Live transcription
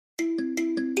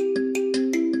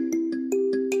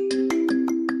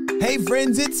Hey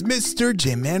friends, it's Mr.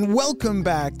 Jim and welcome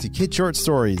back to Kid Short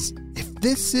Stories. If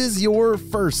this is your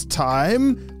first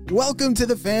time, welcome to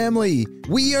the family.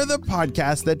 We are the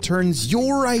podcast that turns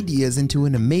your ideas into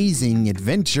an amazing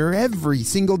adventure every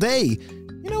single day.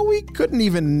 You know, we couldn't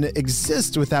even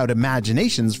exist without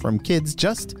imaginations from kids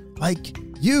just like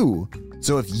you.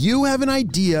 So if you have an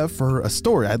idea for a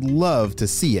story, I'd love to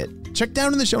see it. Check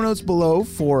down in the show notes below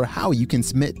for how you can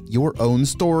submit your own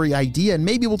story idea, and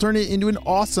maybe we'll turn it into an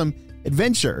awesome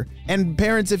adventure. And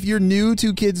parents, if you're new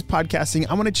to kids podcasting,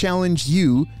 I want to challenge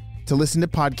you to listen to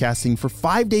podcasting for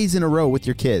 5 days in a row with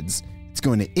your kids. It's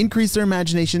going to increase their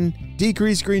imagination,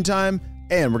 decrease screen time,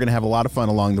 and we're going to have a lot of fun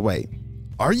along the way.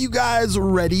 Are you guys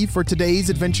ready for today's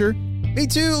adventure? Me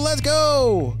too, let's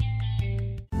go!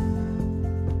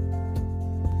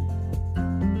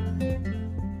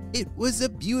 It was a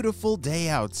beautiful day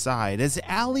outside as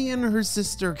Allie and her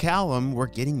sister Callum were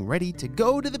getting ready to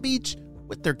go to the beach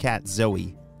with their cat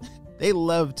Zoe. They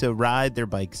love to ride their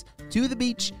bikes to the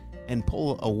beach and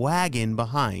pull a wagon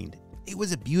behind. It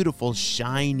was a beautiful,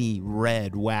 shiny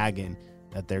red wagon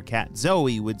that their cat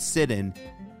Zoe would sit in.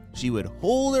 She would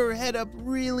hold her head up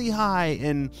really high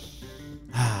and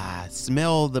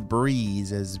smell the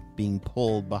breeze as being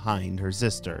pulled behind her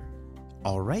sister.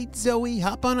 "All right, Zoe,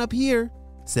 hop on up here,"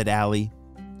 said Allie.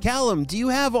 "Callum, do you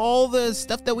have all the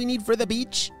stuff that we need for the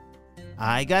beach?"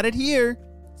 "I got it here,"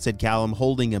 said Callum,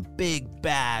 holding a big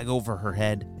bag over her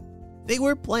head. They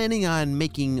were planning on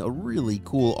making a really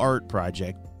cool art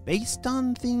project based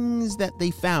on things that they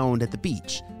found at the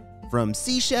beach, from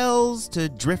seashells to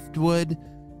driftwood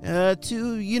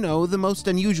to, the most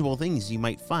unusual things you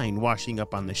might find washing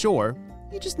up on the shore.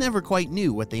 You just never quite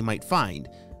knew what they might find,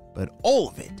 but all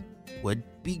of it would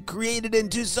be created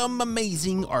into some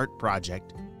amazing art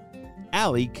project.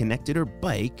 Allie connected her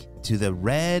bike to the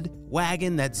red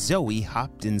wagon that Zoe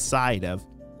hopped inside of.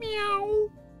 Meow.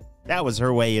 That was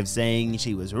her way of saying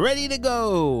she was ready to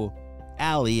go.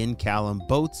 Allie and Callum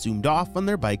both zoomed off on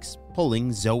their bikes,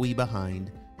 pulling Zoe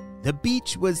behind. The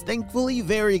beach was thankfully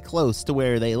very close to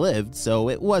where they lived, so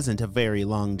it wasn't a very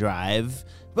long drive,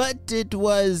 but it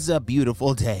was a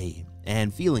beautiful day,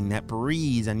 and feeling that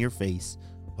breeze on your face,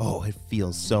 oh, it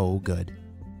feels so good.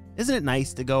 Isn't it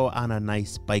nice to go on a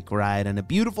nice bike ride on a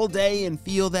beautiful day and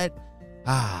feel the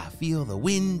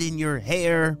wind in your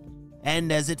hair,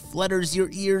 and as it flutters your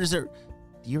ears, or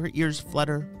do your ears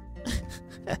flutter?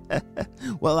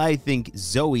 Well, I think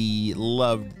Zoe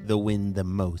loved the wind the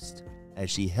most. As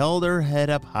she held her head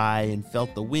up high and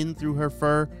felt the wind through her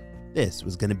fur, this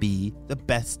was going to be the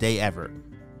best day ever.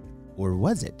 Or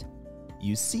was it?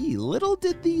 You see, little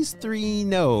did these three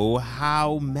know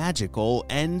how magical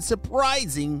and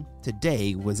surprising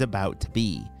today was about to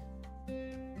be.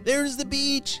 "There's the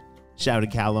beach," shouted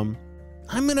Callum.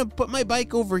 "I'm going to put my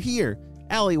bike over here.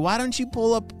 Allie, why don't you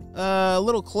pull up a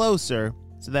little closer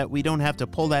so that we don't have to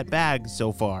pull that bag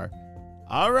so far?"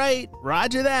 "All right,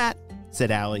 roger that,"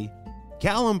 said Allie.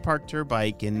 Callum parked her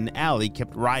bike and Allie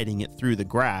kept riding it through the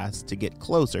grass to get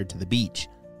closer to the beach.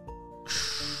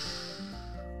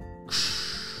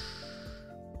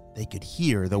 They could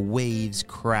hear the waves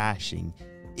crashing.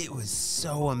 It was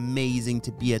so amazing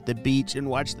to be at the beach and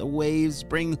watch the waves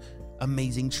bring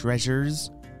amazing treasures.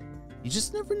 You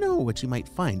just never know what you might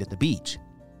find at the beach.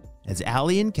 As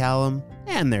Allie and Callum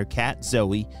and their cat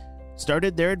Zoe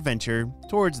started their adventure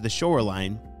towards the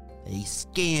shoreline, they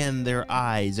scanned their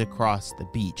eyes across the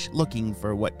beach, looking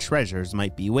for what treasures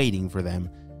might be waiting for them.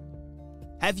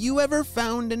 Have you ever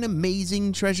found an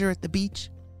amazing treasure at the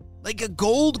beach? Like a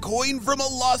gold coin from a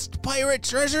lost pirate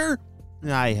treasure?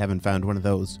 I haven't found one of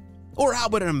those. Or how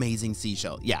about an amazing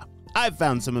seashell? Yeah, I've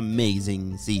found some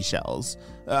amazing seashells.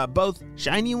 Both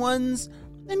shiny ones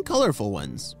and colorful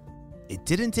ones. It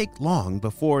didn't take long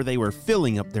before they were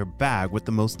filling up their bag with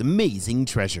the most amazing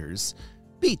treasures.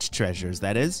 Beach treasures,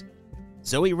 that is.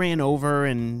 Zoe ran over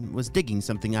and was digging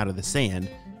something out of the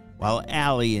sand, while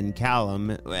Allie and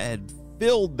Callum had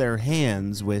filled their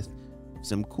hands with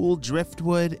some cool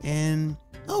driftwood and,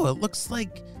 it looks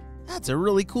like that's a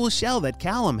really cool shell that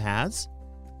Callum has.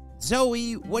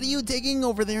 "Zoe, what are you digging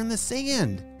over there in the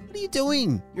sand? What are you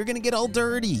doing? You're gonna get all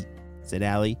dirty," said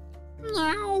Allie.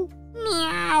 "Meow,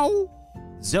 meow."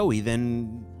 Zoe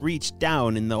then reached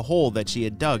down in the hole that she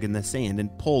had dug in the sand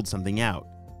and pulled something out.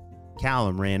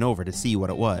 Callum ran over to see what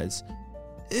it was.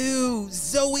 "Ew,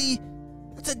 Zoe,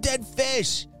 that's a dead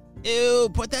fish. Ew,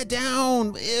 put that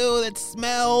down. Ew, that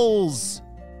smells."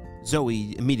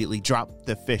 Zoe immediately dropped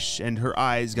the fish and her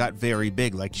eyes got very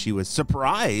big, like she was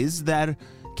surprised that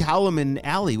Callum and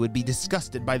Allie would be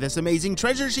disgusted by this amazing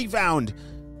treasure she found.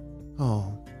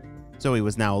 Oh, Zoe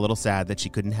was now a little sad that she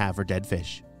couldn't have her dead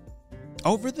fish.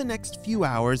 Over the next few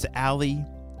hours, Allie,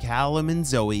 Callum, and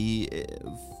Zoe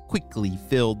quickly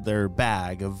filled their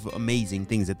bag of amazing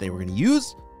things that they were going to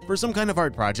use for some kind of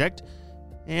art project,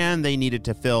 and they needed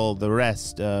to fill the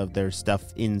rest of their stuff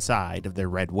inside of their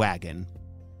red wagon.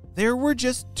 There were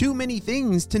just too many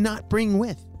things to not bring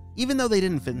with. Even though they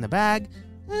didn't fit in the bag,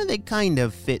 they kind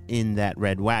of fit in that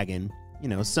red wagon. You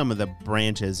know, some of the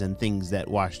branches and things that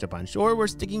washed up on shore were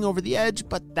sticking over the edge,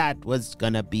 but that was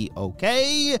gonna be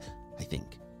okay, I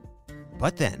think.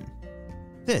 But then,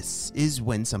 this is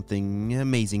when something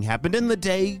amazing happened, and the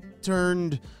day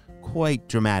turned quite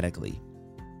dramatically.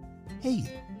 "Hey,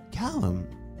 Callum,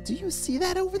 do you see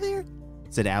that over there?"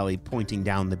 said Allie, pointing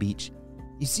down the beach.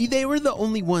 You see, they were the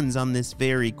only ones on this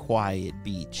very quiet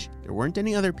beach. There weren't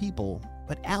any other people,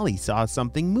 but Allie saw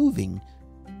something moving.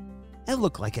 "It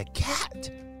looked like a cat,"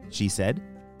 she said.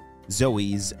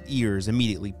 Zoe's ears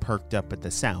immediately perked up at the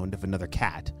sound of another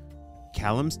cat.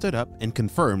 Callum stood up and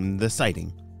confirmed the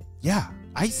sighting. "Yeah,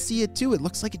 I see it too. It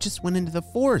looks like it just went into the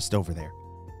forest over there.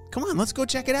 Come on, let's go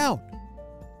check it out."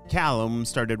 Callum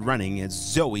started running as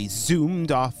Zoe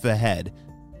zoomed off ahead.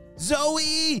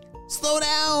 "Zoe, slow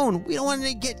down! We don't want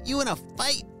to get you in a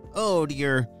fight." "Oh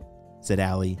dear," said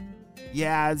Allie.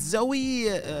 Yeah, Zoe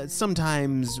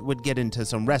sometimes would get into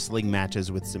some wrestling matches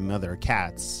with some other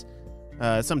cats.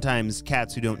 Sometimes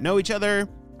cats who don't know each other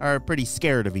are pretty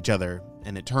scared of each other,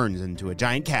 and it turns into a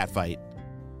giant cat fight.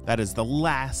 That is the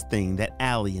last thing that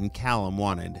Allie and Callum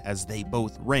wanted, as they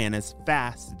both ran as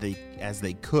fast as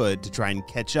they could to try and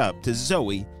catch up to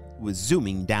Zoe, who was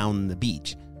zooming down the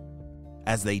beach.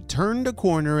 As they turned a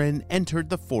corner and entered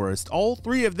the forest, all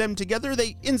three of them together,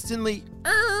 they instantly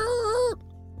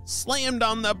slammed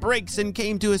on the brakes and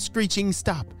came to a screeching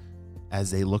stop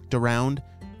as they looked around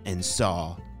and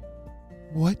saw.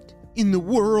 "What in the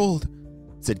world?"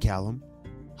 said Callum.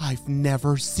 "I've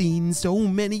never seen so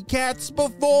many cats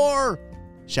before!"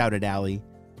 shouted Allie.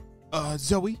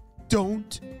 Zoe,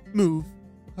 don't move.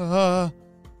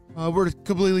 We're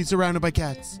completely surrounded by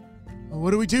cats.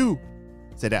 What do we do?"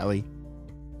 said Allie.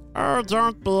 "Oh,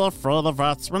 don't be afraid of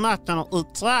us. We're not gonna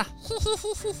eat ya."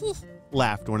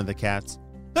 laughed one of the cats.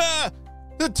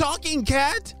 The talking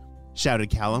cat!"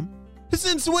 shouted Callum.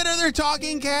 "Since when are there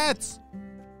talking cats?"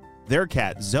 Their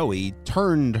cat, Zoe,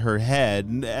 turned her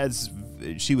head as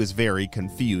she was very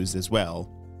confused as well.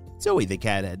 Zoe the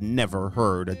cat had never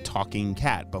heard a talking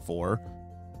cat before.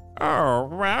 "Oh,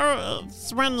 well,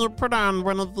 it's when you put on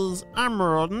one of these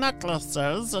emerald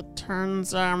necklaces, it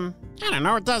turns, I don't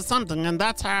know, it does something, and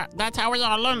that's how we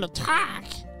all learn to talk."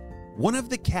 One of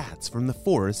the cats from the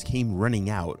forest came running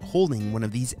out, holding one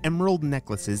of these emerald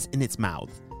necklaces in its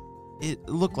mouth. It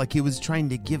looked like it was trying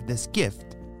to give this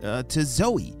gift to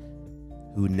Zoe,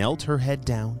 who knelt her head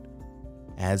down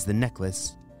as the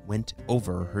necklace went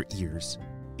over her ears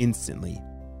instantly.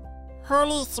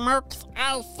 "Holy smokes,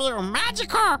 I feel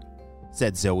magical,"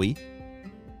 said Zoe.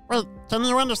 "Wait, can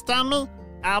you understand me?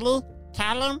 Allie,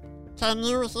 Callum, can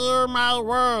you hear my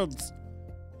words?"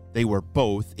 They were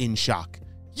both in shock.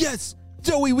 "Yes,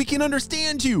 Zoe, we can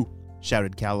understand you,"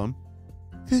 shouted Callum.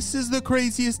 "This is the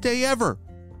craziest day ever,"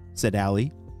 said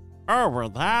Allie. "Oh, well,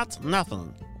 that's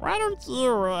nothing. Why don't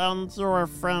you and your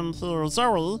friend here,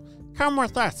 Zoe, come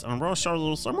with us and we'll show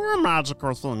you some more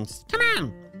magical things. Come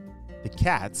on." The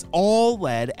cats all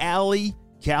led Allie,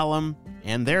 Callum,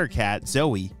 and their cat,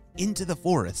 Zoe, into the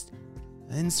forest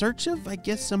in search of, I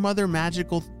guess, some other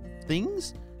magical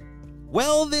things.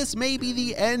 Well, this may be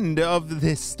the end of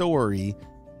this story,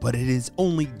 but it is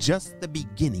only just the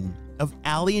beginning of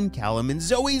Allie and Callum and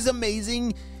Zoe's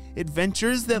amazing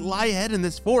adventures that lie ahead in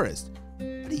this forest.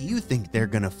 What do you think they're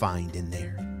gonna find in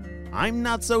there? I'm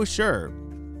not so sure,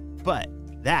 but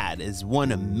that is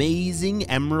one amazing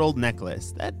emerald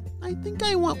necklace that I think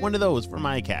I want one of those for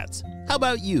my cats. How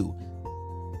about you?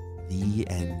 The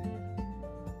end.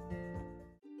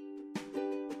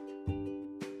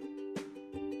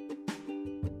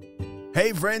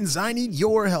 Hey friends, I need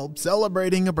your help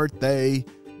celebrating a birthday.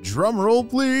 Drum roll,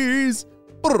 please.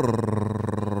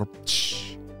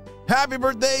 Happy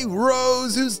birthday,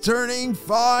 Rose, who's turning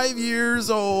 5 years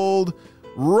old.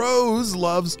 Rose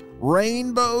loves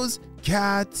rainbows,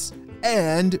 cats,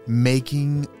 and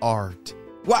making art.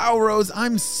 Wow, Rose,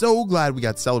 I'm so glad we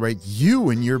got to celebrate you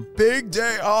and your big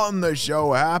day on the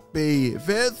show. Happy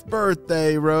 5th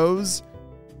birthday, Rose.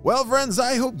 Well, friends,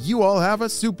 I hope you all have a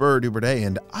super duper day,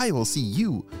 and I will see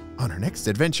you on our next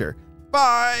adventure.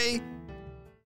 Bye!